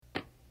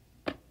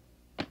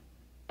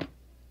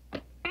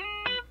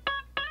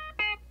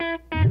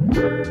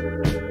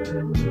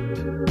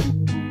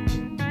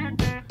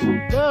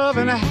Love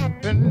and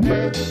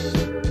happiness.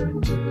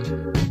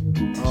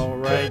 All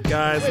right,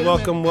 guys,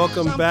 welcome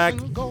back.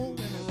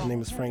 My name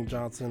is Frank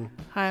Johnson.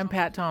 Hi, I'm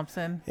Pat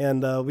Thompson.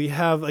 And we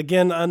have,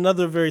 again,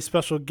 another very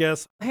special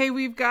guest. Hey,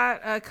 we've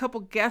got a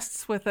couple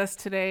guests with us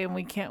today, and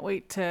we can't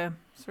wait to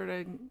sort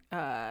of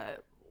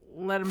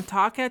let them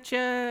talk at you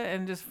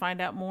and just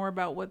find out more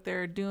about what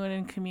they're doing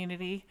in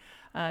community.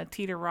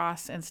 Tita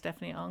Ross and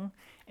Stephanie Ung.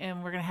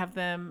 And we're going to have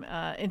them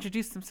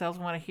introduce themselves.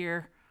 We want to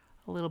hear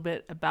a little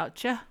bit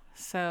about you.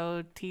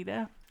 So,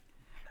 Tita.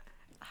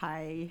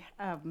 Hi.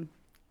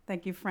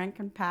 Thank you, Frank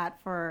and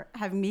Pat, for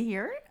having me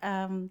here.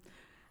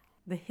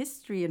 The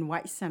history in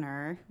White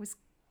Center was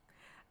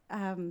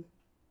kind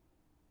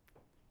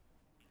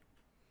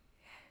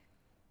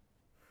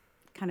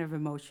of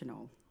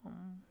emotional.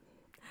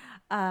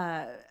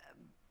 But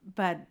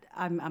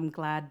I'm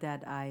glad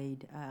that I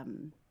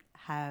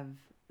have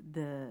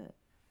the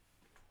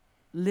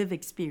live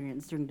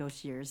experience during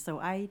those years. So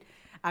I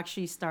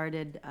actually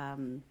started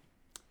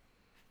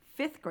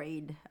fifth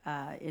grade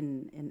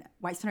in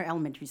White Center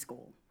Elementary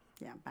School,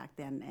 back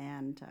then,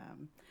 and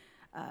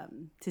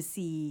to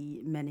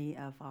see many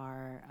of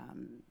our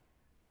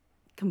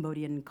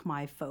Cambodian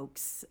Khmer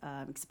folks,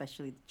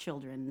 especially the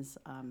children's,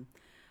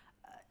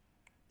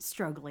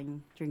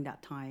 struggling during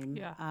that time.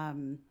 Yeah.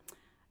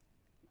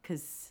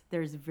 Because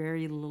there's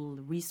very little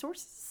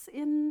resources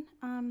in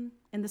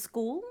the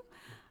school.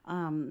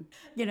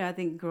 I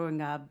think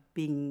growing up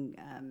being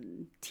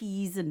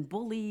teased and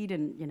bullied,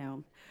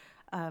 and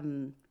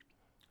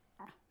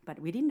but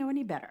we didn't know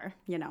any better.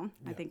 Yeah.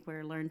 I think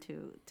we learned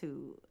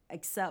to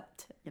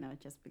accept,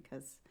 just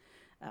because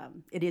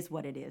it is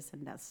what it is,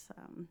 and that's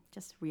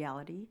just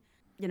reality.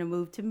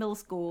 Moved to middle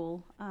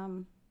school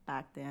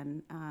back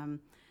then,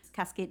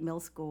 Cascade Middle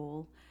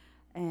School,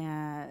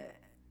 and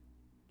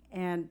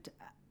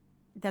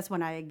that's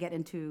when I get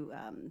into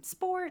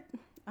sport,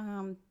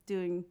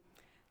 doing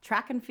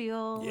track and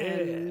field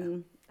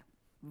and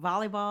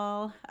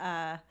volleyball.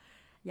 I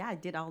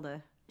did all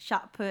the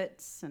shot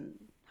puts and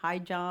high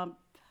jump.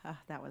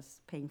 That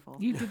was painful.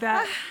 You did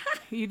that?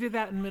 You did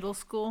that in middle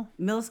school?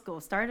 Middle school.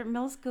 Started at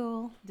middle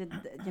school, did,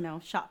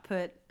 shot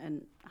put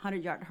and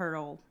 100-yard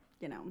hurdle,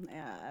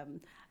 and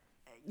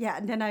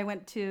then I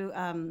went to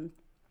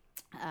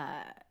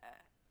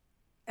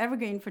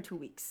Evergreen for 2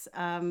 weeks.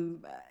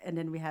 And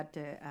then we had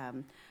to,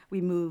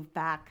 we moved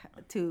back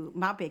to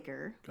Mount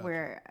Baker,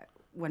 where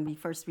when we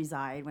first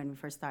started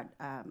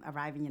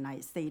arriving in the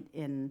United States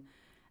in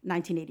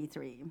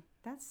 1983.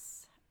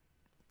 That's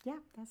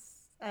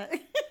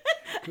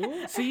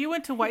cool. So you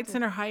went to White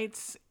Center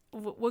Heights.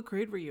 What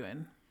grade were you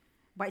in?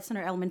 White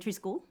Center Elementary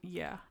School?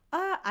 Yeah.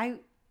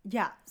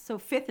 So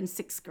 5th and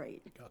 6th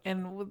grade. Gotcha.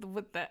 And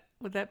would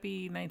that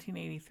be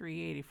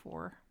 1983,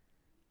 84?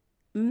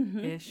 Mm-hmm.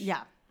 Ish?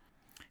 Yeah.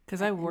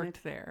 Because I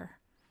worked there.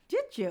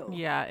 Did you?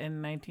 Yeah,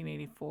 in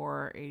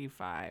 1984,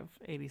 85,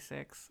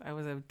 86. I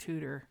was a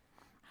tutor.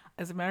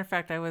 As a matter of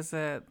fact, I was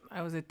a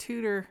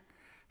tutor.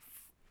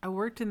 I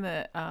worked in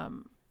the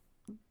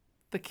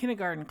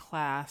kindergarten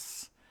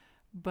class,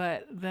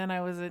 but then I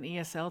was an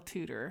ESL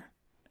tutor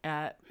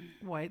at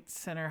White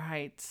Center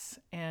Heights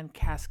and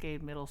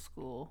Cascade Middle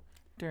School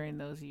during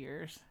those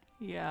years.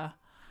 Yeah,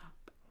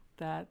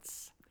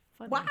 that's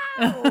funny. Wow!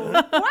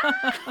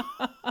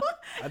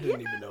 I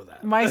didn't even know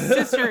that. My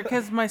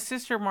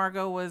sister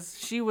Margot was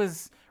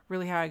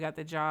really how I got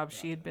the job.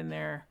 She had been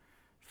there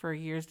for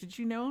years. Did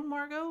you know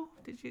Margot?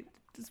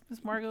 Does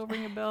Miss Margot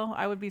ring a bell?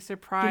 I would be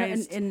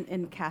surprised.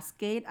 In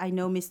Cascade, I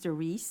know Mr.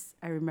 Reese.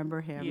 I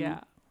remember him.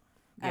 Yeah.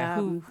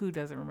 Who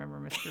doesn't remember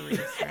Mr. Reese,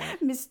 right?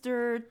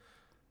 Mr.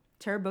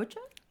 Terabocha?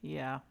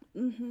 Yeah.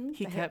 Mm-hmm.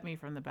 He kept me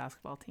from the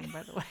basketball team,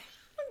 by the way.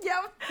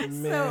 Yeah.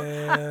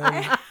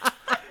 Man.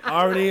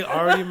 Already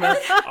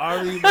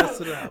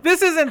messed it up.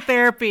 This isn't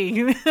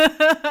therapy. We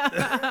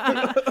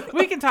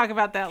can talk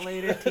about that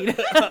later,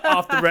 Tita.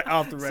 off the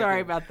record.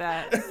 Sorry about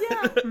that.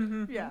 Yeah.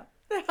 Mm-hmm. Yeah.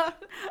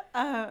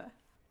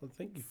 Well,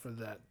 thank you for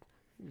that,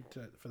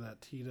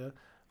 Tita.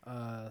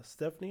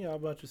 Stephanie, how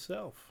about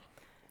yourself?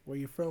 Where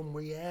you from?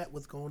 Where you at?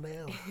 What's going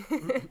down?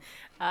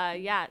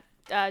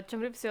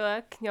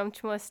 Chumripsua,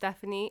 Knyomchmo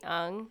Stephanie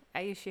Ung.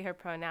 I use she, her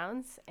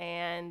pronouns,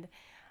 and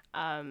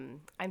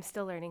I'm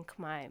still learning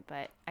Khmer,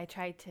 but I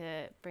try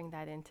to bring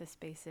that into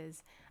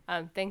spaces.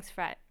 Thanks,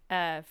 Frank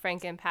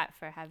and Pat,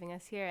 for having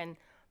us here, and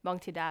Bong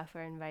Tida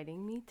for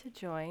inviting me to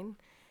join.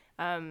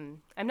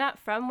 I'm not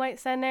from White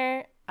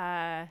Center,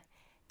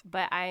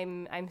 but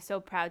I'm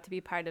so proud to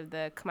be part of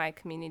the Khmer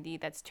community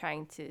that's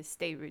trying to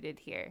stay rooted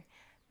here.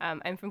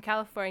 I'm from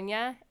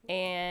California,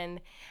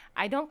 and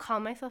I don't call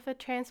myself a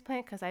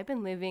transplant because I've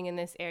been living in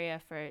this area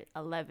for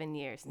 11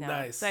 years now.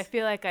 Nice. So I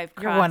feel like I've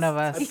crossed. You're one of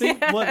us. I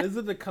think, what, is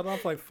it the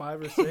cutoff like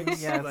 5 or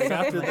 6? Yeah, like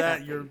after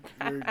that, you're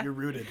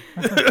rooted.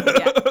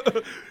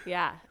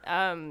 Yeah.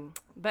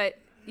 But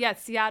yeah,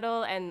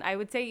 Seattle, and I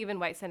would say even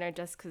White Center,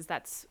 just because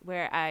that's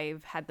where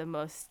I've had the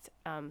most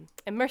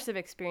immersive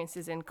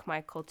experiences in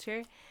Khmer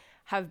culture,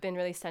 have been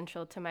really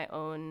central to my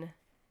own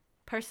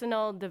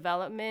personal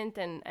development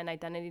and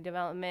identity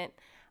development.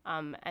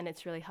 And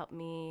it's really helped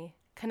me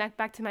connect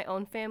back to my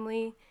own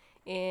family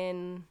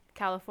in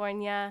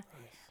California.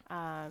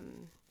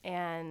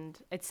 And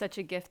it's such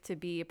a gift to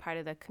be a part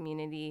of the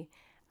community,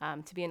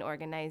 to be an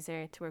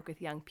organizer, to work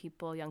with young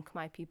people, young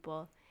Khmer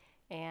people,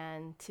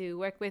 and to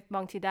work with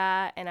Bong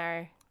Tida and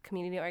our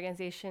community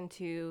organization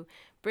to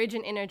bridge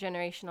an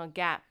intergenerational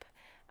gap.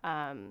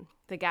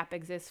 The gap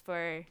exists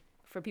for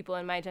people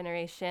in my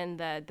generation,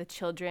 the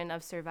children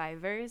of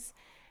survivors.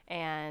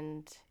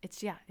 And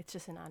it's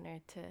just an honor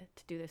to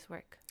do this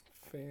work.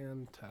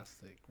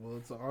 Fantastic. Well,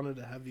 it's an honor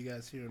to have you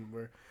guys here,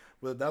 and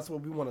well, that's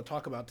what we want to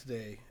talk about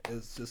today,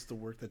 is just the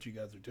work that you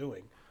guys are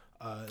doing.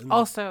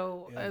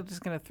 Also, I'm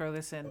just going to throw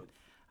this in.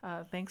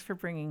 Thanks for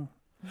bringing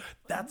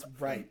That's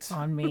right.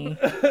 Banh Mi.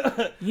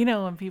 You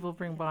know, when people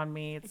bring banh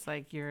mi, it's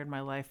like you're in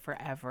my life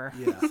forever.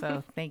 Yeah.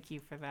 So thank you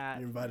for that.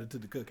 You're invited to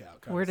the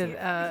cookout. Where did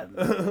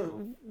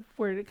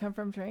it come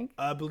from, Drink?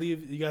 I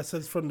believe you guys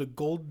said it's from the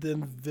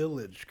Golden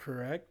Village,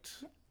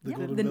 correct? The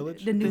Golden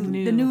Village? The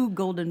new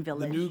Golden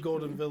Village. The new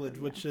Golden Village,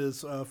 which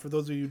is, for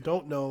those of you who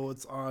don't know,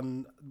 it's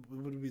on,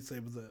 what did we say,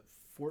 was it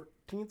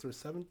 14th or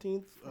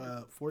 17th?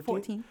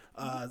 14th.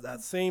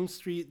 That same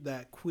street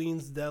that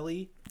Queen's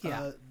Deli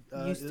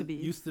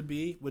used to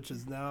be, which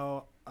is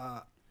now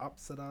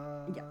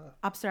Apsara. Yeah,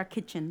 Apsara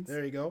Kitchens.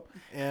 There you go.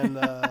 And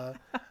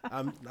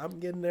I'm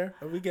getting there.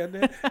 Are we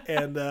getting there?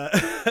 And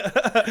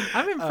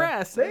I'm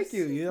impressed. Thank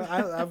you. You know,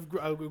 I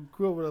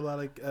grew up with a lot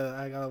of.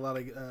 I got a lot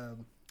of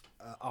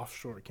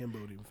offshore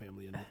Cambodian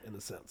family in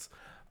a sense.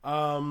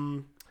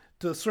 To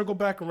circle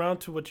back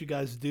around to what you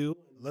guys do,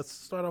 let's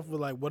start off with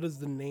like, what is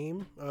the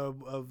name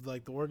of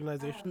like the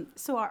organization?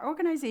 So our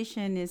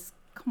organization is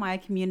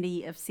Khmer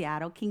Community of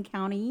Seattle, King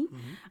County,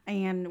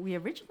 and we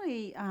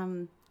originally,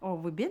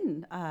 we've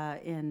been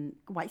in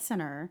White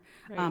Center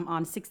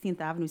on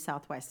 16th Avenue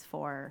Southwest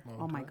for,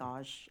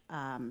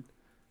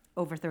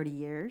 over 30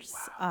 years.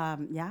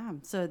 Wow.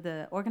 So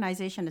the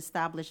organization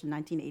established in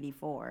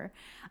 1984,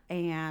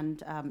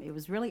 and it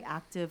was really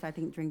active. I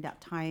think during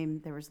that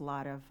time, there was a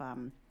lot of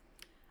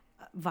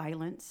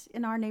violence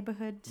in our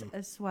neighborhood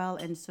as well.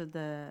 And so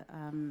the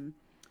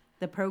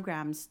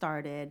program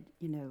started,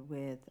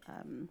 with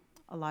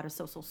a lot of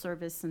social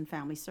service and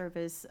family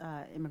service,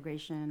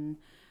 immigration,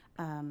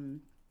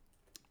 and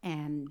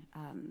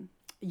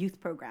youth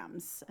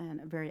programs,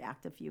 and very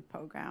active youth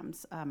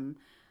programs,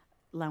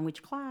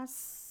 language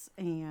class,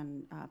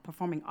 and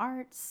performing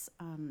arts,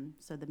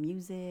 so the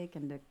music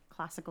and the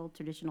classical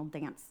traditional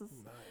dances.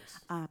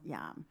 Nice.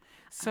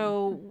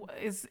 So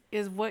is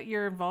what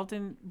you're involved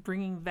in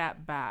bringing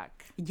that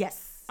back?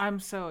 Yes. I'm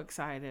so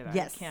excited.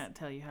 Yes. I can't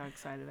tell you how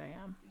excited I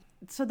am.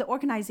 So the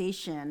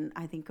organization,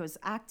 I think, was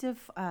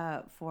active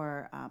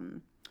for a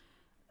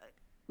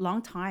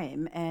long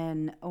time,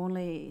 and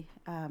only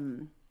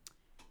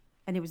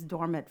and it was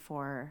dormant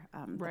for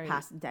the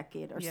past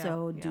decade or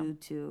so due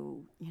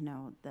to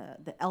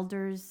the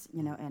elders,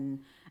 and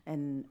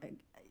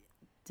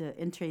the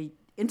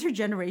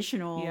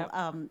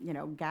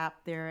intergenerational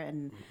gap there,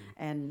 and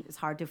it's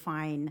hard to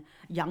find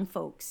young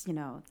folks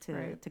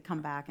to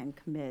come back and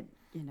commit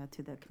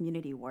to the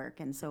community work.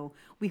 And so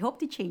we hope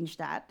to change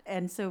that.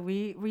 And so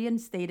we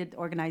reinstated the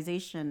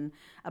organization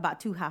about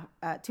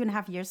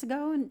 2.5 years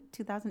ago in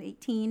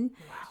 2018. Wow.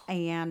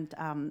 And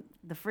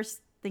the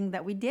first thing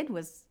that we did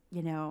was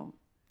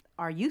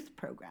our youth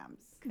programs.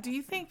 Do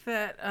you think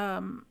that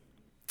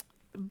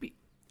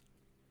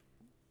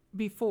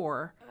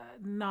before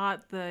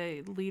not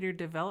the leader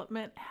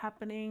development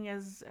happening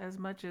as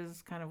much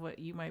as kind of what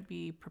you might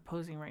be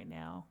proposing right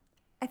now?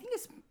 I think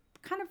it's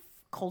kind of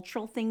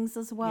cultural things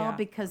as well,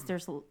 because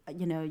there's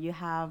you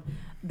have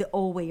the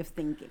old way of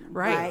thinking,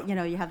 right?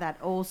 You have that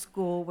old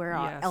school where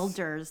our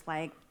elders,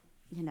 like,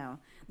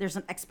 there's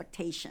an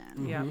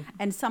expectation,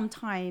 and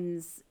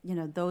sometimes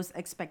those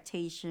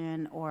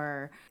expectation,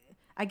 or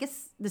I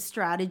guess the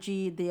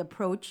strategy, the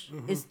approach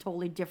is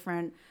totally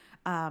different.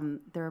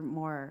 They're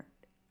more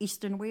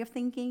Eastern way of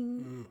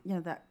thinking,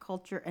 that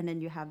culture, and then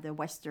you have the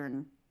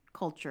Western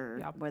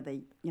culture where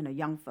the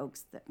young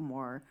folks that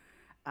more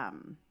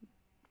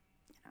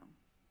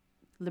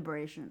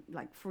liberation,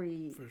 like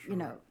free,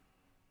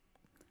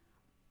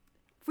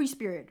 free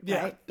spirit,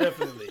 right? Yeah,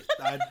 definitely.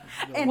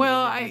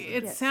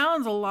 It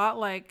sounds a lot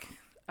like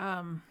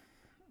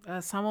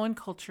Samoan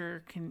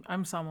culture.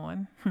 I'm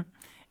Samoan,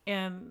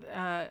 and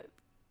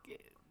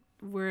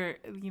where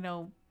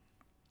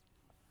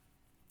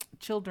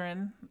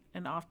children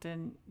and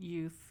often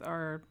youth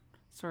are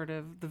sort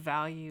of, the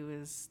value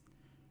is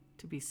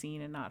to be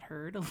seen and not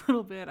heard a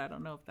little bit. I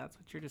don't know if that's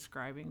what you're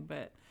describing,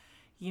 but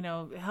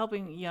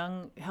helping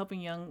young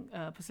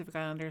Pacific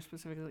Islanders,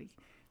 specifically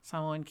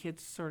Samoan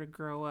kids, sort of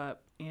grow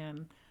up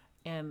and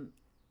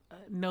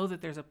know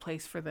that there's a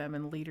place for them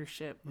in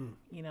leadership.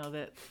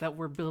 That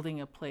we're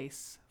building a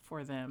place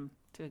for them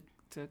to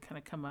kind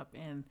of come up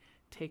and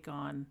take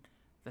on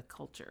the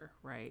culture,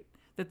 right?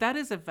 That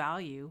is a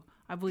value.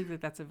 I believe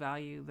that that's a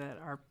value that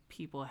our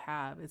people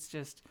have. It's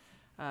just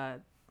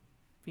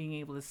being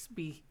able to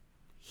be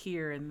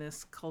here in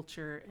this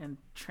culture and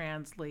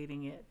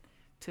translating it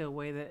to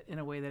in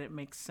a way that it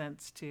makes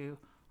sense to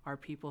our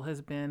people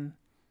has been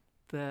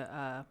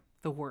the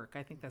work.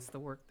 I think that's the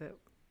work that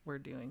we're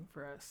doing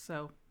for us.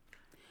 So,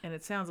 and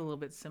it sounds a little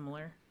bit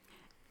similar.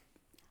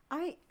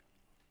 But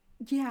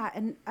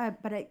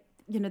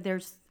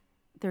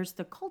there's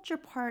the culture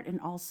part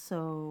and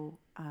also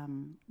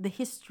the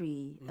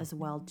history as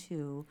well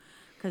too,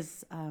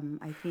 because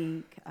I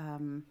think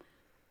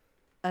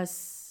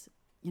us,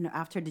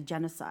 after the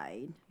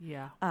genocide,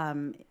 Yeah.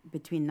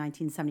 between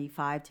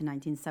 1975 to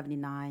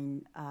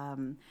 1979,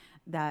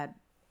 that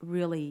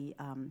really,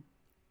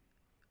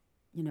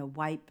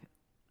 wiped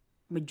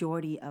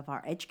majority of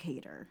our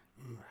educator,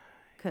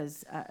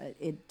 because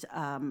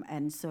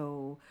and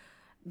so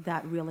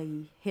that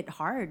really hit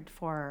hard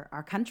for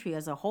our country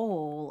as a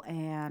whole,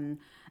 and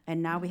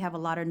now we have a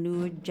lot of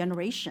new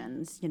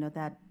generations,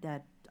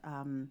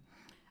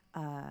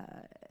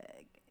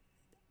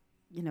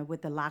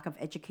 with the lack of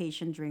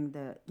education during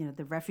the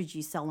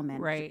refugee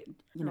settlement, Right.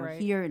 Right.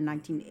 here in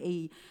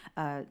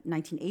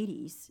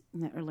 1980s,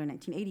 in the early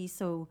 1980s.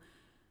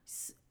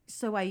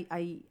 So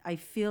I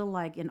feel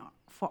like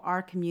for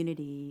our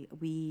community,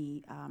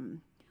 we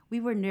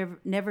were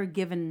never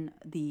given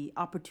the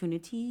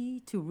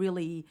opportunity to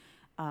really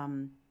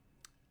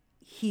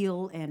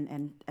heal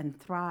and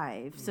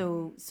thrive.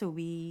 So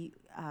we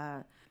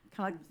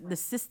kind of like the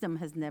system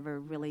has never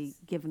really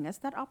given us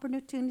that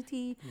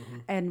opportunity,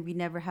 and we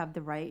never have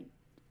the right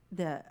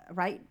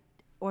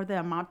or the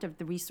amount of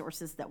the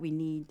resources that we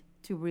need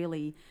to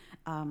really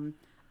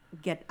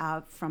get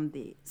out from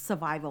the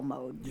survival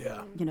mode.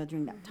 Yeah.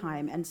 During that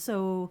time, and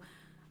so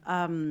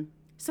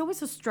it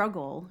was a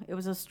struggle. It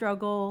was a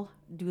struggle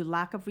due to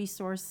lack of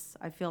resource.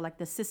 I feel like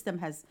the system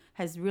has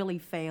really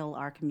failed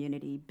our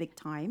community big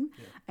time,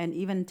 and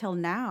even till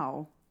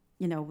now,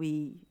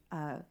 we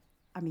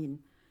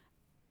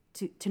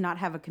to not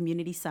have a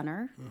community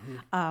center,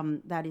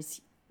 that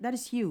is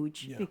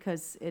huge,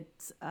 because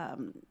it's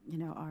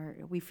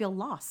we feel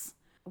lost.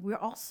 We're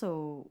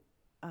also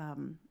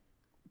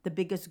the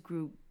biggest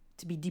group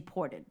to be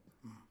deported,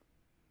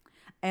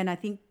 and I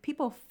think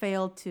people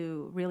fail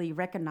to really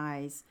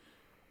recognize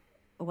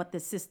what the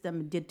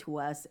system did to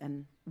us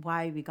and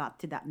why we got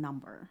to that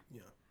number.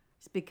 Yeah.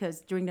 It's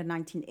because during the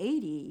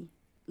 1980,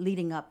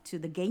 leading up to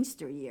the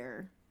gangster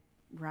year,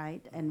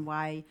 right? And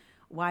why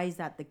is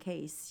that the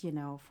case,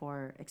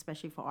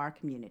 especially for our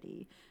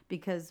community?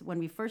 Because when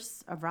we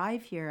first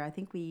arrived here, I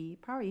think we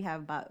probably have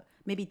about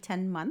maybe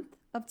 10 months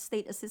of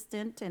state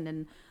assistant, and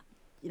then,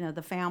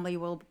 the family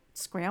will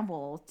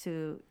scramble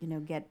to,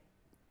 get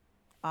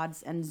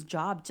odds ends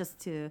job just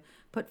to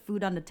put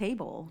food on the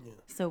table. Yeah.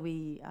 So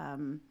we,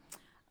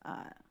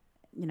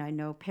 I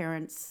know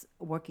parents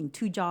working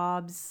 2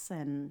 jobs,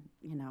 and,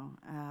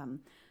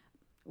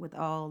 with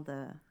all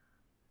the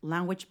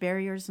language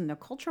barriers and the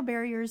cultural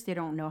barriers, they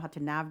don't know how to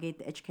navigate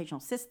the educational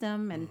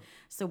system. And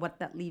so what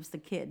that leaves the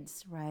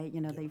kids, right?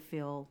 They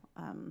feel,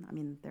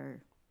 they're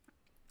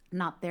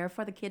not there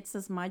for the kids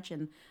as much,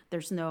 and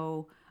there's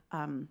no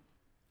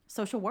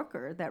social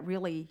worker that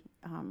really,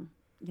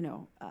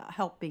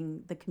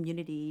 helping the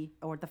community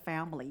or the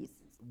families.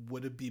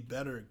 Would it be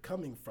better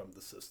coming from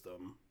the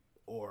system,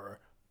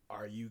 or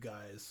are you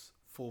guys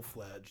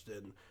full-fledged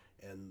and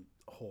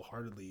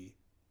wholeheartedly,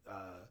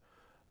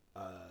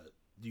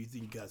 do you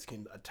think you guys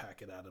can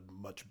attack it out a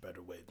much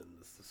better way than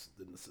the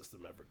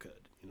system ever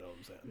could? You know what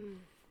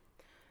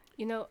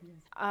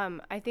I'm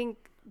saying? I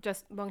think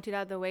just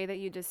Bongchida, the way that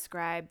you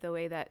described the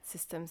way that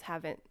systems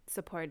haven't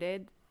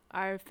supported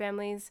our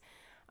families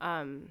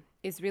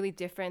is really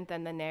different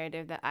than the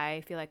narrative that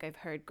I feel like I've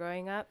heard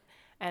growing up,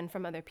 and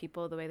from other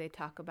people, the way they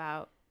talk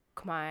about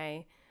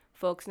Khmer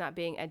folks not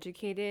being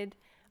educated,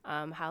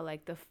 how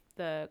like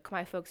the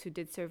Khmer folks who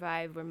did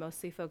survive were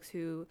mostly folks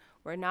who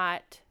were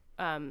not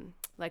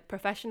like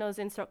professionals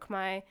in Sok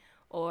Khmer,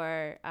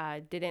 or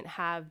didn't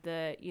have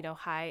the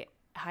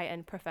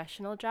high-end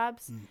professional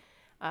jobs.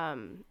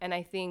 And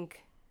I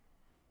think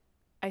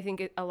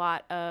a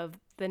lot of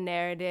the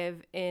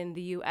narrative in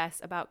the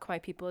U.S. about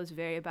Khmer people is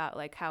very about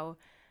like how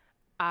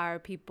our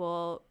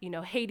people,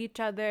 hate each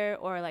other,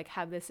 or like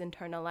have this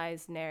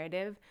internalized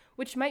narrative,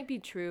 which might be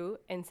true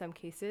in some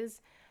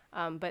cases.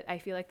 But I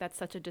feel like that's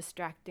such a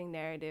distracting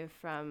narrative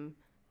from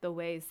the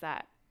ways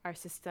that our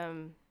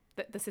system,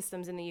 the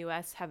systems in the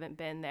U.S. haven't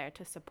been there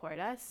to support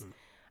us.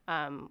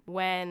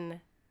 When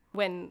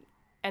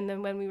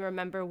we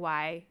remember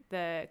why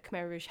the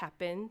Khmer Rouge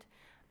happened,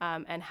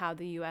 and how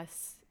the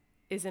U.S.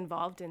 is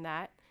involved in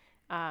that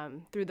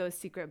through those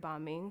secret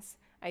bombings,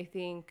 I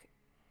think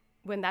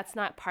when that's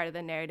not part of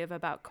the narrative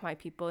about Khmer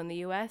people in the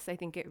U.S., I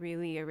think it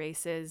really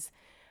erases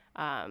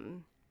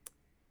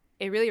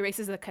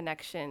the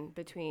connection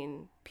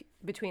between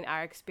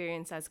our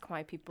experience as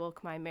Khmer people,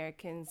 Khmer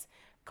Americans,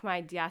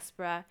 Khmer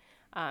diaspora,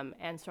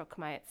 and Sok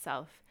Khmer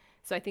itself.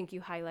 So I think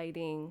you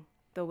highlighting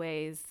the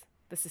ways,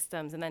 the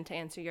systems, and then to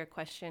answer your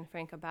question,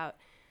 Frank, about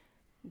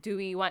do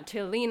we want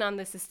to lean on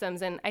the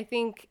systems? And I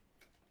think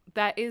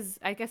that is,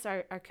 I guess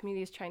our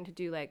community is trying to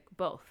do like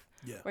both.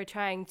 Yeah. We're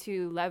trying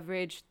to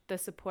leverage the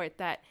support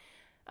that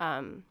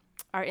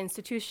our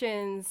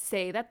institutions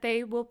say that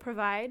they will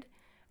provide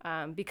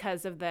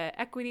because of the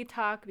equity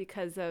talk,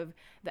 because of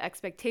the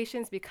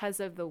expectations, because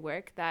of the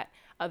work that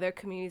other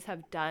communities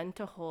have done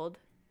to hold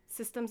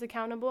systems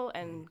accountable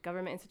and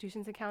government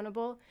institutions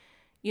accountable.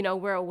 You know,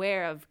 we're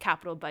aware of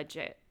capital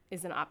budget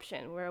is an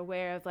option. We're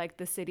aware of like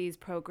the city's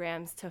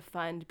programs to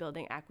fund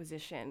building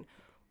acquisition.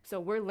 So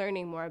we're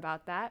learning more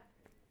about that.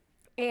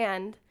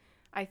 And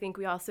I think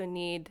we also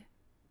need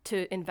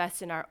to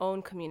invest in our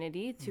own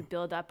community, to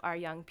build up our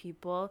young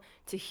people,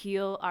 to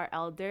heal our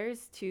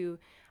elders, to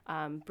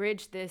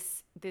bridge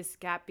this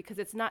gap, because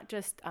it's not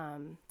just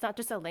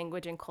a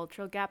language and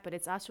cultural gap, but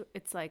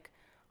it's like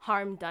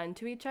harm done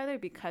to each other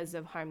because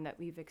of harm that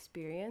we've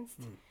experienced.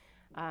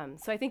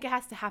 So I think it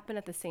has to happen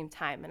at the same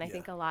time, and I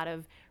think a lot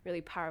of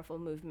really powerful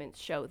movements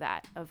show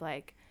that, of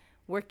like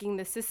working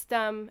the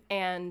system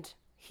and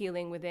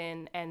healing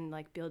within and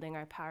like building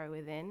our power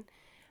within.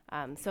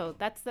 So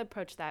that's the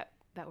approach that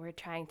we're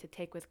trying to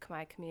take with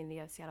Khmer community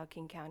of Seattle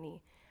King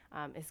County,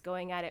 is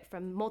going at it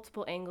from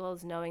multiple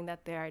angles, knowing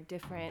that there are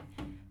different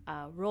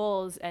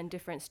roles and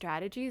different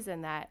strategies,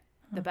 and that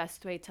the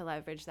best way to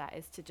leverage that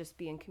is to just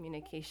be in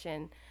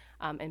communication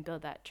and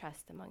build that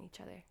trust among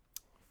each other.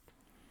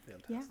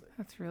 Fantastic.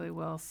 That's really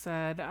well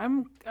said.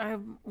 I'm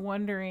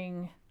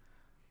wondering,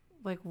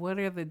 like, what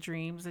are the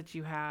dreams that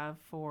you have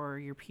for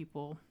your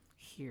people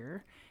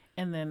here,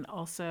 and then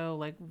also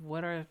like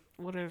what are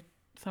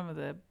some of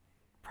the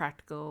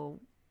practical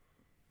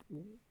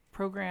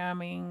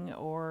programming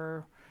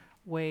or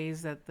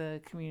ways that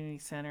the community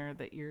center,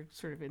 that you're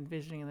sort of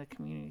envisioning the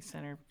community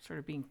center sort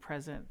of being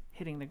present,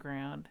 hitting the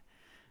ground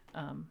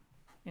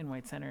in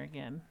White Center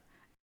again?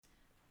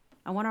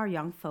 I want our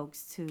young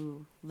folks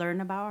to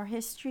learn about our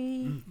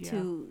history,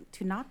 to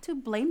not to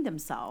blame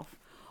themselves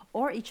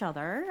or each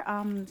other,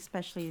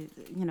 especially,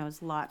 you know,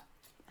 there's a lot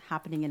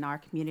happening in our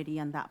community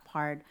on that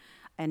part.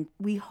 And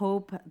we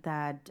hope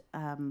that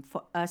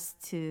for us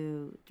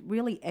to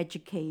really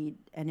educate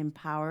and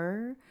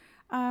empower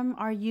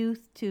our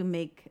youth to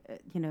make,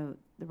 the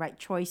right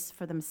choice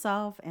for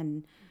themselves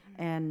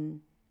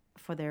and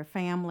for their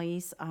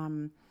families.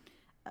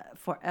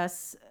 For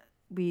us,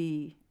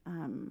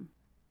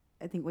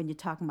 I think when you're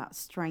talking about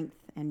strength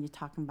and you're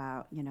talking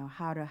about,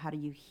 how do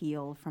you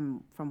heal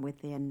from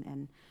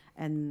within,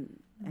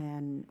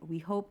 and we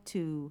hope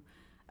to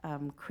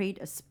create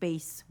a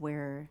space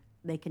where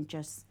they can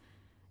just,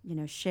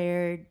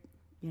 share,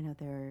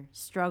 their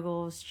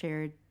struggles,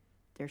 share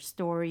their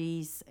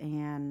stories,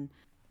 and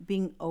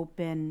being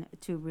open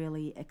to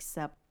really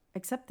accept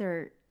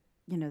their,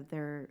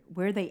 their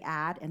where they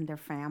at and their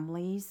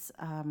families,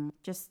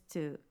 just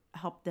to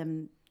help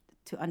them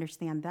to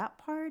understand that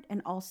part,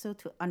 and also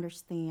to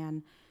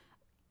understand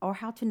or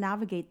how to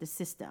navigate the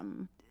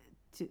system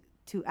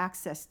to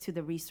access to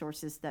the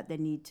resources that they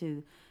need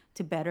to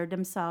better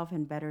themselves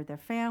and better their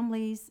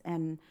families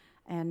and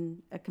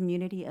a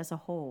community as a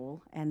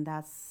whole. And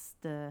that's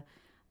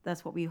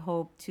what we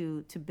hope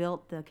to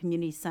build the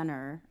community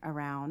center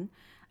around,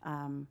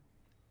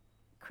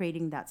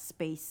 creating that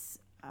space,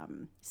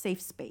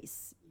 safe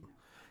space.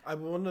 I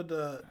wanted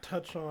to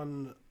touch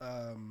on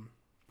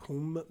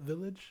Poom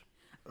Village.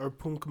 Or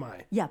Poom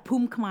Khmer. Yeah,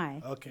 Poom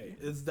Khmer. Okay,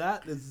 is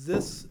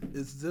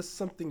this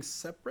something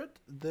separate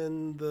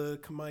than the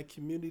Khmer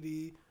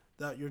community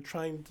that you're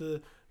trying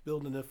to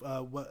build? And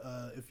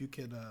if you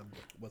could,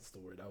 what's the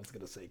word? I was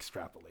gonna say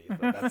extrapolate, but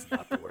that's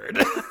not the word.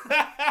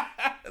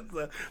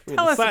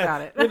 Tell us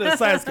about it. We're in a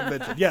science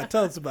convention. Yeah,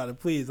 tell us about it,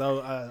 please.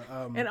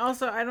 And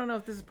also, I don't know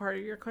if this is part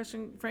of your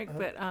question, Frank,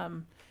 but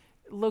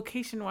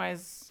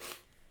location-wise,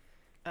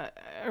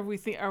 are we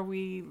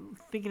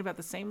thinking about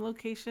the same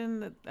location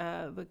that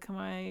the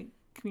Khmer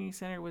Community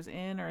Center was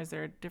in, or is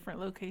there a different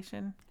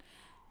location?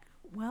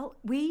 Well,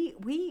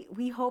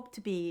 we hope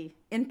to be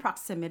in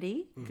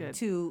proximity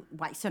to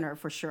White Center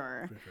for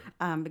sure.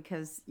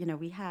 Because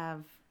we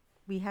have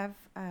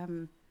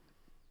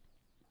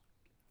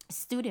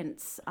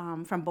students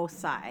from both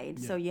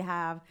sides. So you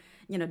have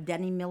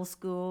Denny Middle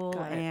School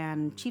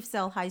and Chief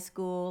Sealth High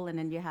School, and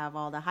then you have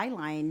all the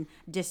Highline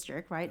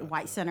district, right? Gotcha.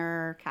 White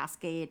Center,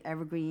 Cascade,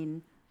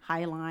 Evergreen,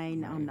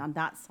 Highline on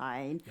that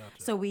side.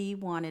 Gotcha. So we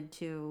wanted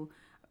to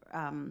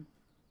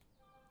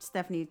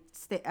definitely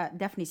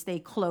stay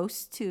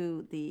close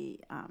to the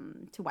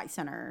to White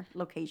Center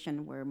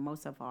location, where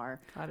most of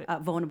our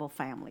vulnerable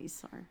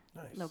families are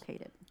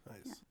located. Nice.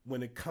 Yeah.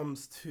 When it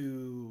comes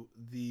to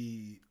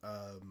the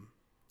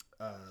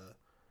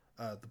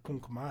Poom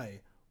Khmer,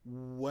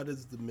 what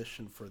is the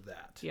mission for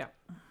that? Yeah.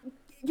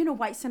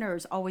 White Center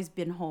has always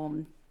been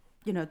home,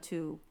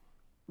 to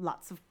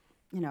lots of,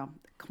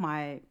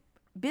 Khmer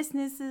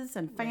businesses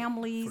and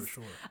families. For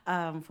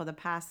sure. For the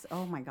past,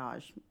 oh my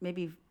gosh,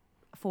 maybe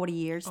 40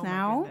 years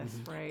now. My goodness,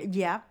 right.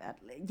 Yeah.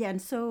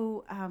 And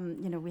so,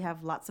 we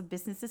have lots of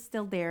businesses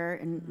still there,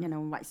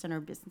 and, White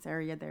Center business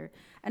area there.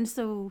 And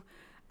so,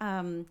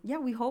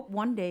 we hope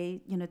one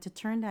day, to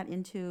turn that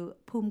into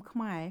Poom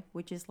Khmer,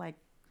 which is like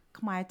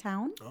Khmer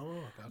Town.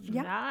 Oh, gotcha.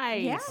 Yep.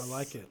 Nice. Yes. I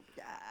like it.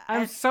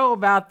 I'm so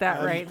about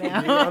that right You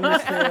now.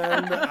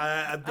 understand?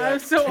 I'm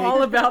so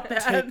all about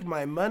that. Take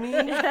my money,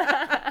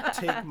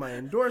 take my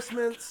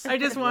endorsements. I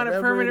just want a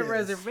whatever permanent it is.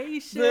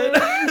 reservation.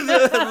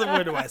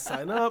 Where do I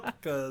sign up?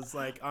 Because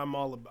like I'm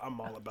all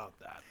about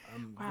that.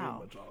 I'm very Wow.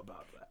 much all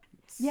about that.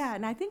 Yeah,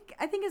 and I think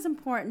it's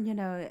important,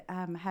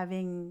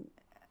 having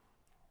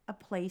a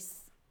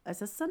place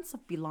as a sense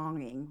of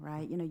belonging,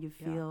 right?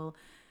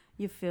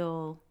 You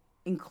feel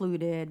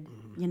included.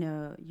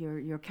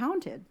 You're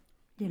counted.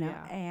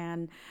 Yeah.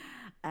 And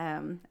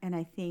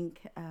I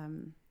think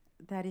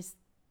that is,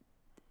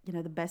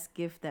 the best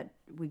gift that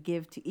we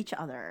give to each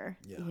other.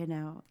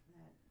 Yeah.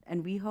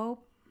 And we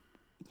hope,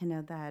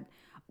 that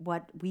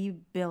what we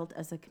built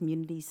as a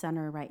community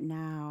center right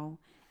now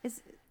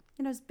is,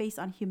 is based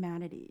on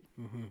humanity.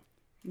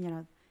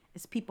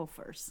 It's people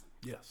first.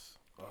 Yes.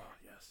 Oh,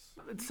 yes.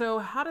 So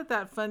how did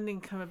that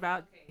funding come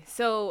about?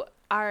 So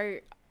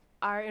our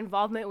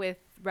involvement with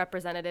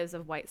representatives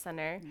of White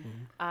Center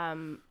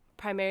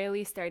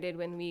primarily started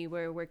when we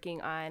were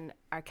working on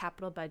our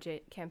capital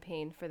budget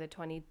campaign for the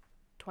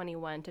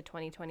 2021 to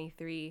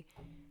 2023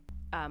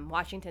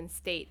 Washington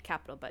State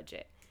capital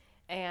budget.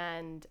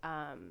 And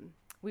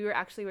we were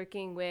actually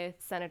working with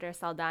Senator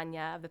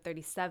Saldana of the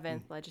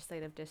 37th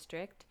Legislative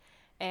District.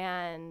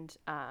 And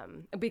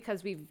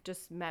because we've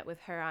just met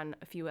with her on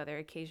a few other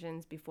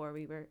occasions before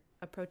we were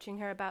approaching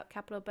her about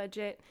capital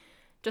budget,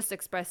 just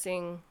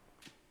expressing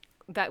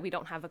that we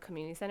don't have a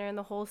community center in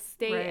the whole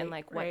state and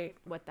like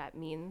what that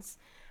means.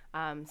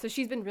 So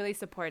she's been really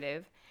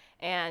supportive,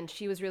 and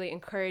she was really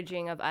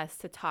encouraging of us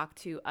to talk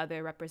to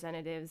other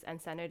representatives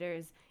and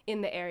senators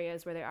in the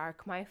areas where there are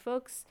Khmer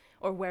folks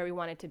or where we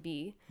wanted to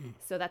be.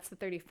 So that's the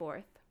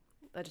 34th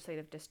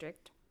Legislative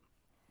District.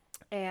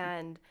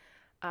 And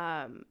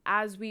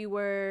as we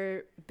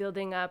were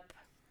building up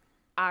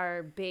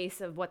our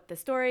base of what the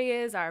story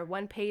is, our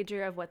one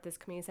pager of what this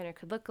community center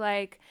could look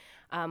like,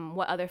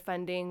 what other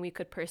funding we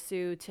could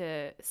pursue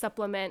to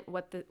supplement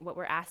what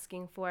we're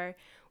asking for,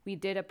 we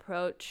did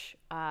approach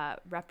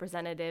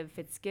Representative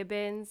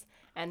Fitzgibbons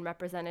and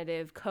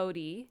Representative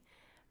Cody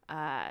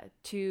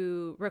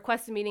to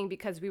request a meeting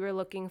because we were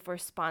looking for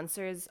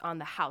sponsors on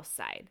the House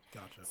side.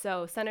 Gotcha.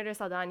 So Senator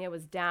Saldana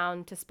was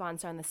down to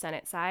sponsor on the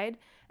Senate side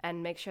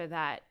and make sure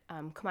that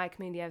Khmer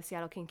community of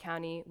Seattle King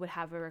County would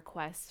have a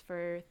request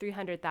for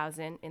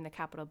 $300,000 in the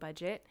capital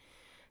budget.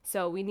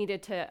 So we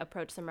needed to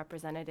approach some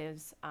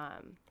representatives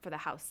for the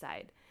House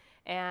side.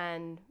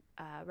 And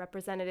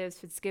Representatives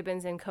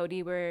Fitzgibbons and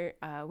Cody were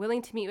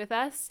willing to meet with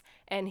us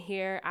and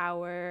hear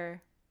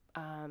our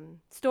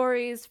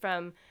stories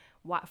from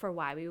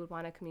why we would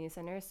want a community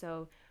center.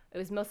 So it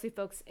was mostly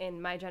folks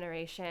in my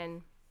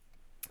generation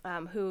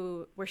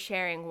who were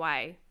sharing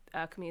why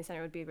a community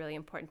center would be really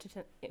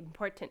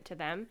important to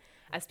them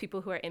as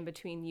people who are in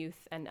between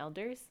youth and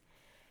elders.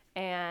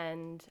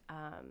 And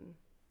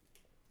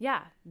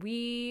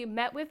we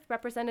met with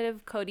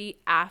Representative Cody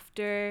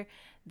after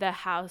the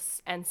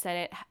House and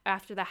Senate,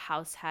 after the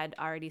House had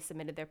already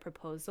submitted their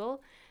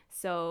proposal.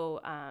 So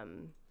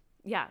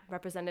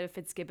Representative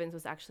Fitzgibbons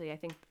was actually, I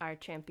think, our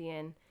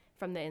champion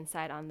from the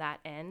inside on that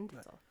end.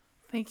 So.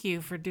 Thank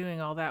you for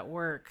doing all that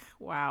work.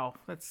 Wow,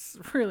 that's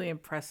really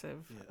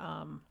impressive.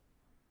 Yeah.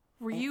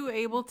 Were you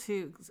able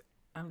to,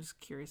 I'm just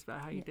curious about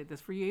how you did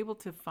this. Were you able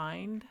to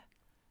find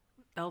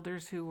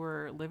elders who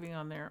were living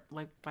on their,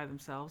 like, by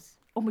themselves?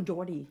 Oh,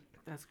 majority.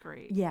 That's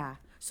great. Yeah.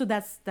 So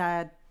that's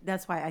why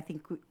I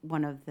think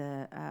one of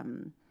the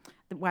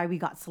why we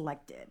got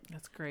selected.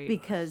 That's great.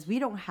 Because we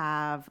don't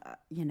have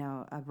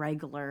a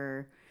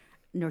regular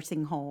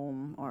nursing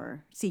home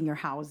or senior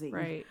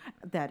housing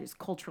that is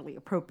culturally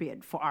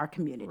appropriate for our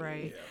community.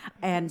 Right. Yeah.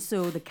 And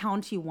so the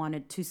county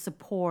wanted to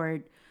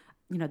support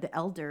the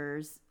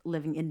elders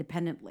living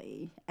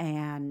independently,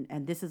 and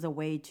this is a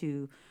way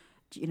to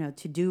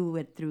do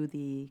it through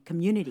the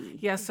community.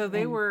 Yeah, so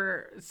they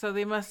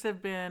must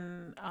have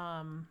been,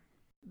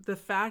 the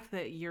fact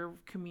that your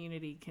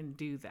community can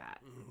do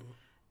that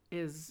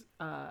is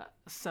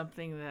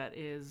something that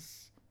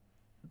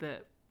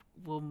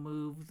will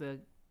move the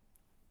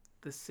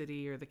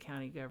city or the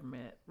county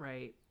government,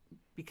 right?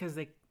 Because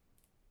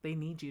they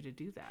need you to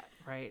do that,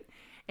 right?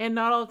 And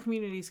not all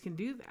communities can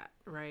do that,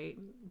 right?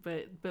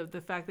 But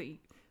the fact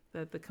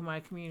that the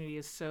Khmer community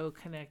is so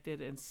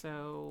connected and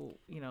so,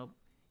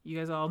 you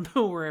guys all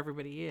know where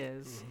everybody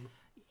is.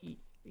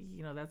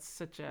 That's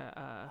such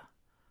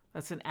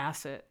that's an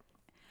asset.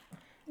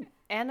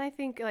 And I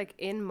think like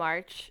in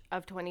March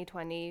of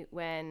 2020,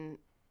 when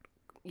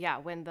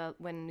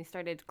we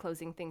started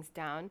closing things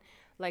down,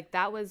 like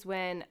that was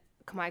when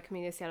Khmer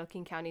community of Seattle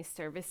King County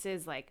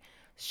services like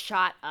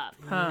shot up.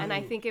 And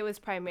I think it was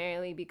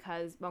primarily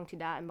because Bong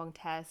Tida and Bong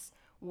Tes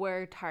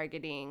were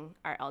targeting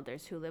our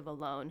elders who live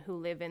alone, who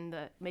live in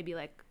the maybe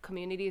like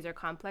communities or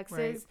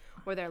complexes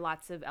where there are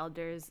lots of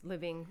elders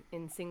living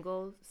in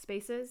single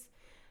spaces.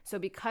 So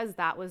because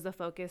that was the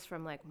focus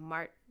from like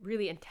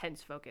really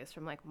intense focus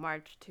from like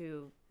March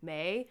to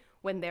May,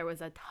 when there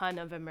was a ton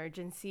of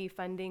emergency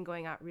funding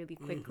going out really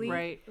quickly.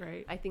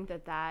 Right. I think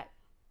that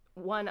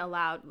one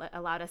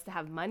allowed us to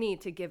have money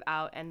to give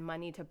out and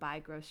money to buy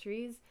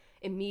groceries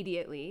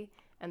immediately.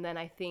 And then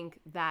I think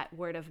that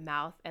word of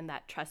mouth and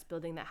that trust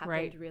building that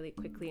happened really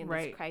quickly in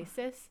this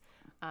crisis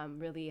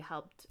really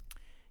helped.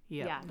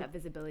 Yeah, that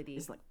visibility.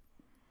 It's like,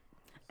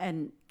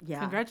 and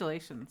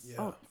Congratulations.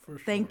 Yeah, for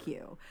sure. Thank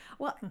you.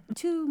 Well,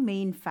 two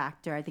main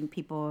factor I think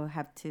people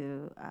have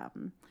to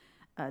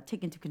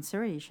take into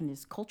consideration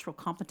is cultural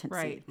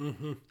competency,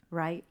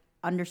 right?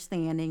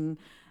 Understanding,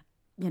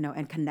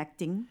 and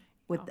connecting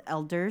with the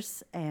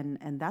elders, and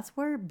that's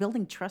where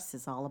building trust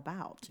is all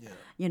about.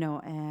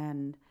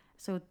 And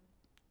so,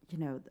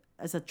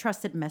 as a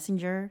trusted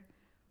messenger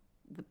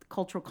with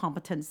cultural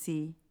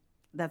competency,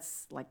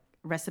 that's like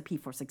recipe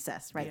for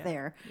success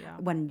there.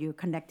 When you're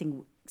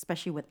connecting,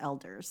 especially with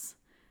elders,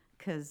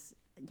 because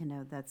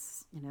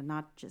that's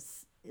not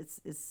just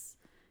it's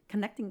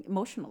connecting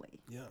emotionally.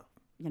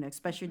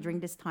 Especially during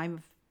this time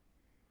of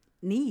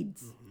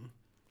needs,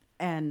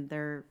 and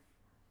they're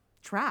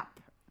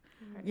trapped,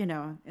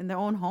 in their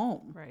own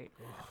home. Right.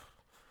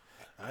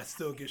 I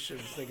still get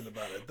shivers thinking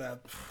about it.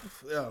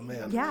 Oh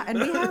man. Yeah, and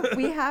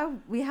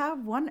we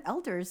have one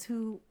elders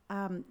who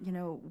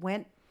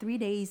went 3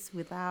 days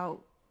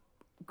without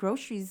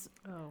groceries,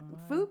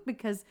 food,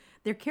 because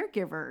their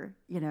caregiver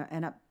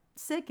ended up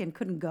sick and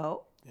couldn't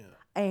go,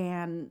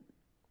 and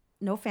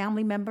no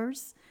family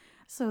members.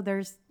 So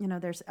there's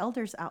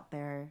elders out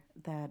there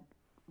that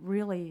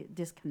really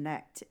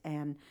disconnect,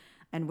 and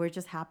we're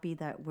just happy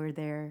that we're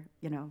there,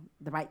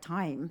 the right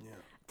time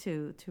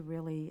to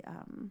really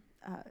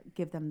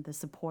give them the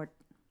support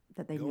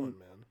that they need.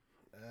 Man.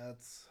 I love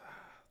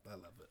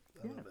it.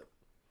 I love it.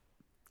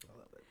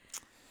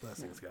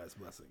 Blessings, guys.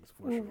 Blessings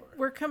for sure.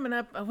 We're coming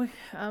up.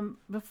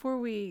 Before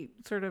we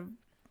sort of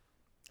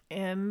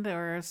end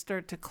or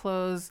start to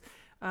close,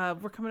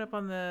 we're coming up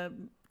on the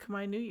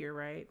Khmer New Year,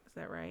 right? Is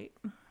that right?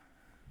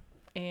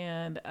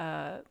 And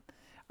are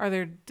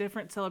there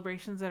different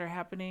celebrations that are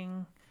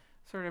happening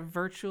sort of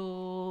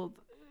virtual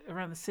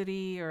around the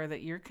city or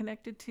that you're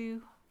connected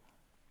to?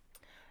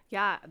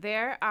 Yeah,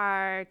 there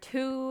are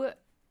 2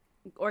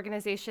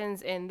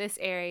 organizations in this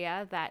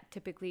area that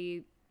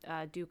typically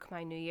do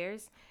Khmer New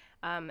Year's.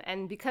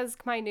 And because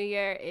Khmer New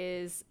Year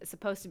is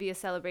supposed to be a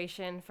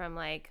celebration from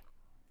like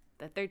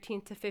the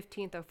 13th to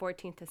 15th or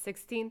 14th to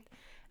 16th,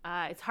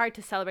 it's hard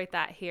to celebrate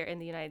that here in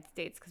the United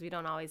States because we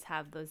don't always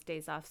have those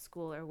days off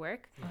school or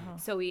work.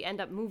 So we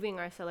end up moving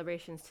our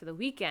celebrations to the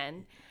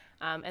weekend.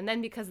 And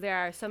then because there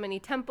are so many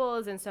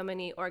temples and so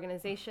many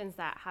organizations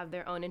that have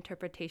their own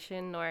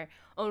interpretation or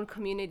own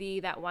community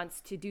that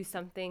wants to do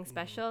something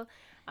special,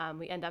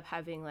 we end up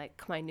having like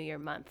Khmer New Year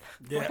month.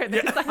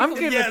 I'm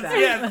good with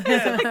that.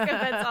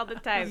 Events all the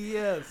time.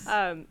 Yes.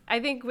 I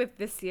think with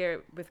this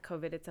year with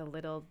COVID, it's a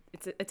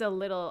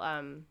little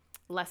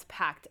less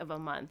packed of a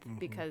month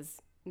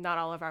because not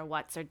all of our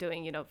Wats are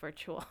doing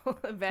virtual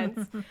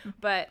events.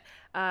 But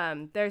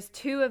there's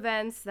 2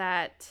 events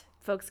that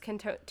folks can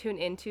tune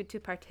into to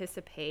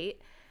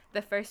participate.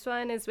 The first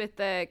one is with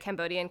the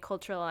Cambodian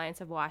Cultural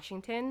Alliance of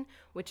Washington,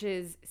 which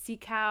is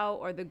CCAO,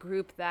 or the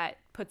group that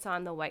puts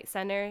on the White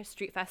Center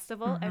Street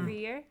Festival every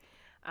year,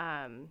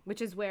 which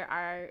is where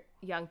our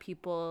young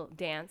people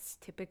dance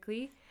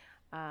typically.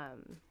 Our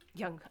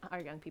young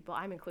people,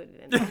 I'm included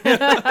in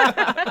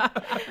that.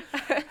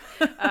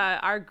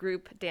 Our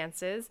group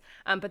dances.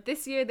 But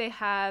this year they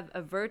have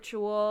a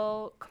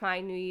virtual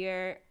Khmer New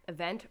Year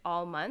event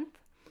all month.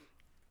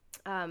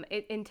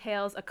 It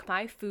entails a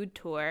Khmer food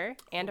tour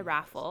and a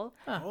raffle.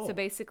 So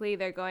basically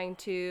they're going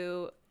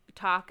to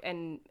talk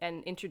and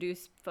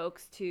introduce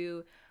folks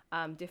to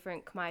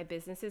different Khmer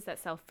businesses that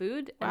sell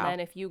food. And then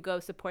if you go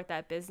support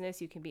that business,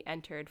 you can be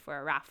entered for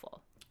a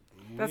raffle.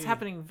 That's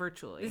happening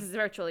virtually. This is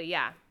virtually,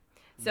 yeah.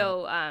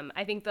 So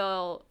I think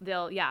they'll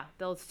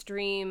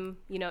stream,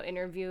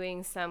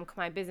 interviewing some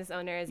Khmer business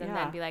owners and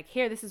then be like,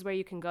 here, this is where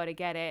you can go to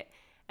get it.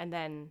 And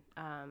then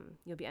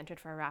you'll be entered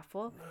for a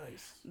raffle.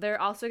 Nice.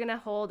 They're also going to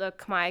hold a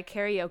Khmer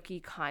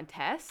karaoke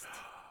contest,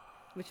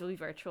 which will be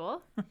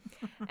virtual.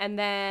 And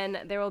then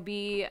there will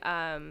be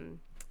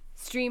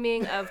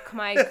streaming of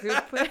Khmer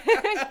group.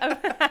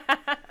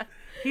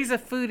 He's a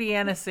foodie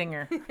and a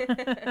singer.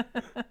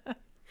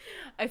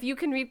 If you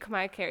can read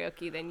Khmer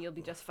karaoke, then you'll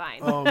be just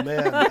fine. Oh,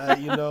 man.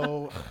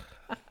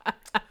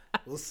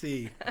 We'll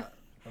see.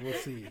 We'll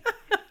see.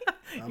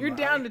 You're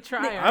down to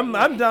try. I'm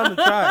down to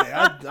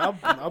try.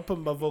 I'll put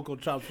my vocal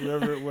chops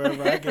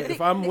wherever I get. If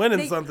I'm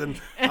winning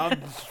something,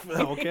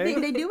 okay.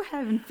 They do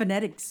have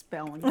phonetic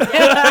spelling. We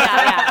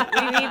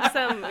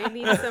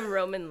need some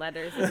Roman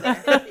letters in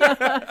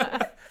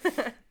there.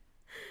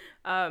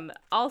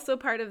 Also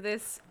part of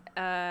this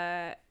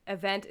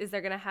event is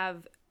they're gonna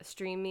have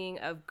streaming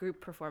of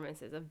group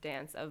performances of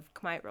dance of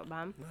Khmer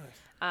Robam.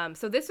 Nice.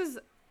 So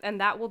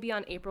that will be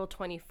on April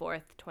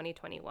 24th,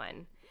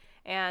 2021.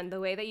 And the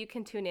way that you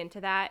can tune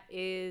into that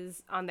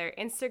is on their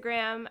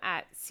Instagram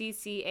at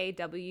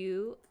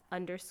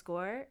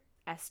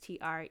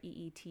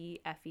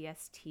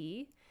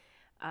CCAW_STREETFEST.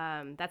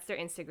 That's their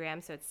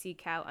Instagram. So it's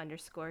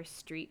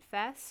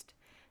CCAW_StreetFest.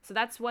 So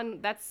that's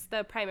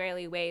the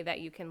primarily way that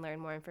you can learn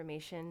more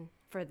information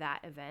for that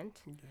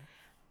event.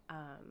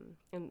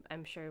 And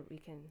I'm sure we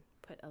can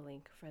put a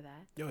link for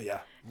that. Oh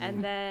yeah.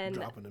 And then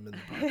dropping them in the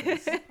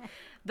podcast.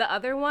 the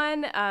other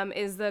one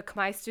is the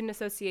Khmer Student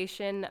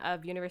Association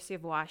of University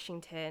of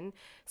Washington.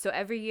 So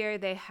every year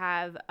they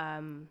have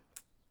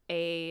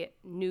a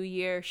New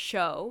Year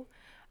show,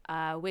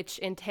 which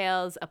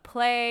entails a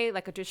play,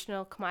 like a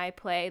traditional Khmer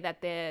play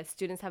that the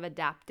students have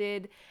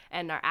adapted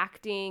and are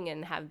acting,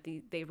 and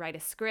they write a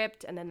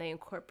script, and then they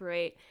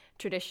incorporate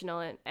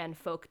traditional and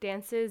folk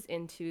dances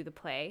into the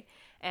play.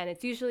 And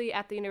it's usually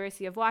at the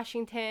University of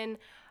Washington,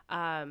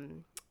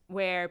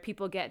 where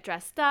people get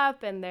dressed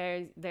up, and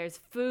there's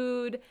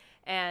food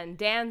and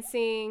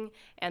dancing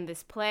and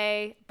this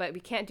play, but we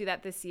can't do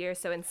that this year.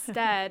 So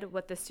instead,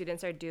 what the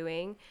students are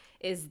doing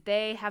is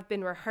they have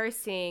been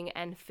rehearsing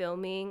and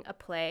filming a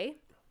play,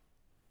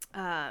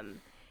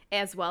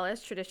 as well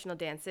as traditional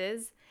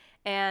dances,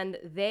 and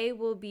they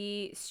will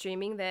be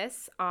streaming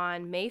this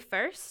on May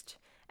 1st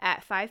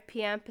at 5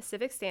 p.m.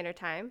 Pacific Standard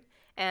Time.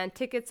 And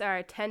tickets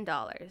are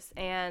 $10,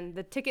 and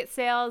the ticket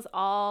sales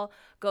all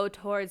go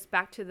towards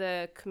back to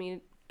the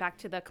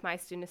Khmer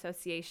Student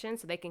Association,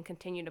 so they can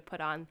continue to put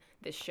on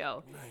this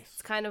show. Nice.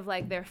 It's kind of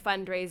like their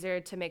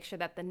fundraiser to make sure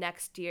that the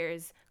next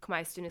year's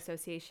Khmer Student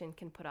Association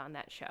can put on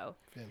that show.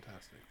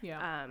 Fantastic.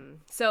 Yeah.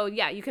 So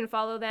yeah, you can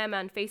follow them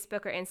on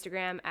Facebook or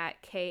Instagram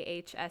at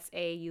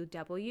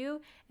KHSAUW,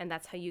 and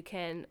that's how you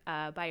can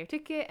buy your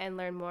ticket and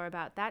learn more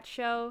about that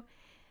show.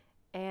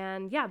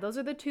 And yeah, those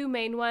are the two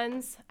main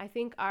ones. I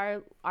think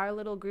our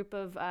little group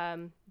of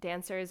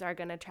dancers are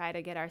gonna try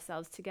to get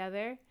ourselves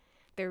together.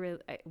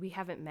 We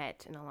haven't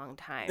met in a long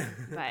time,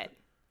 but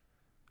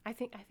I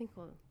think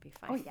we'll be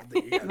fine. Oh yeah.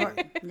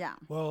 Yeah.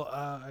 Well,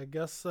 I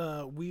guess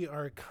we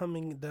are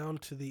coming down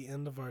to the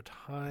end of our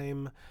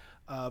time.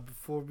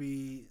 Before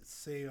we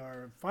say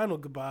our final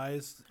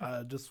goodbyes,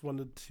 I just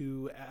wanted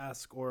to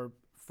ask, or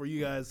for you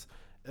guys,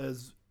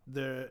 if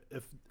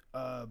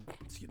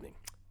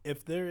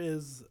there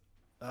is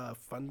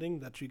funding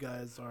that you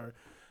guys are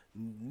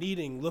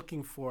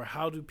looking for,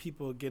 how do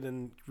people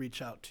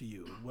reach out to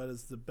you? What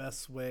is the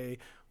best way?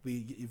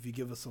 If you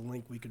give us a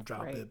link, we can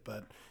drop it,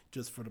 but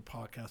just for the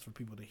podcast, for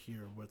people to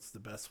hear, what is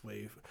the best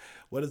way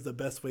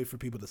for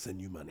people to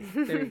send you money?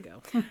 There you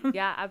go.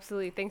 Yeah,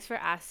 absolutely. Thanks for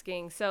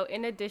asking. So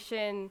in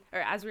addition, or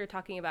as we were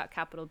talking about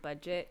capital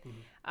budget,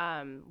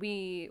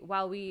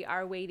 while we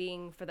are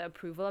waiting for the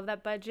approval of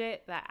that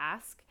budget, that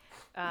ask,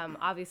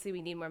 obviously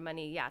we need more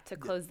money, to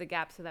close the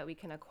gap so that we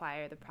can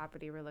acquire the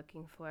property we're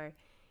looking for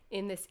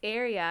in this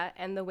area.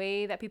 And the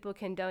way that people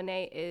can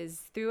donate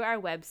is through our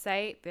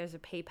website. There's a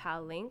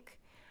PayPal link.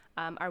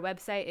 Our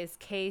website is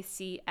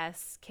kcskc.org,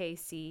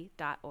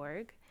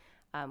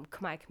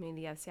 Khmer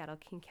Community of Seattle,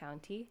 King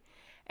County.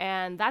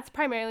 And that's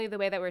primarily the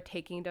way that we're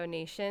taking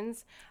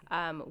donations.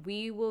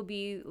 We will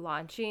be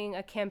launching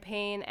a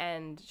campaign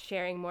and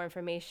sharing more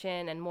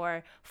information and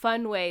more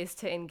fun ways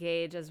to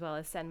engage as well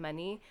as send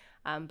money.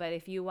 But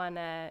if you want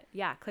to,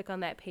 click on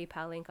that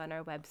PayPal link on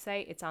our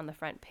website. It's on the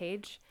front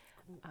page.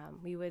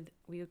 We would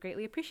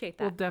greatly appreciate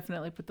that. We'll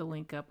definitely put the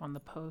link up on the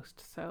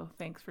post. So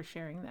thanks for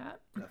sharing that.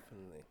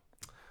 Definitely.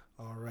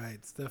 All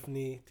right,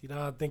 Stephanie,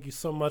 Tina, thank you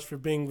so much for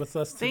being with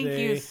us today. Thank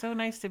you. So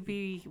nice to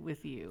be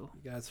with you.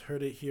 You guys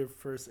heard it here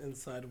first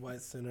inside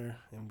White Center,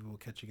 and we will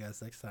catch you guys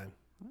next time.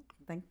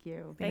 Thank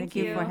you. Thank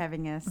you you for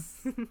having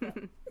us.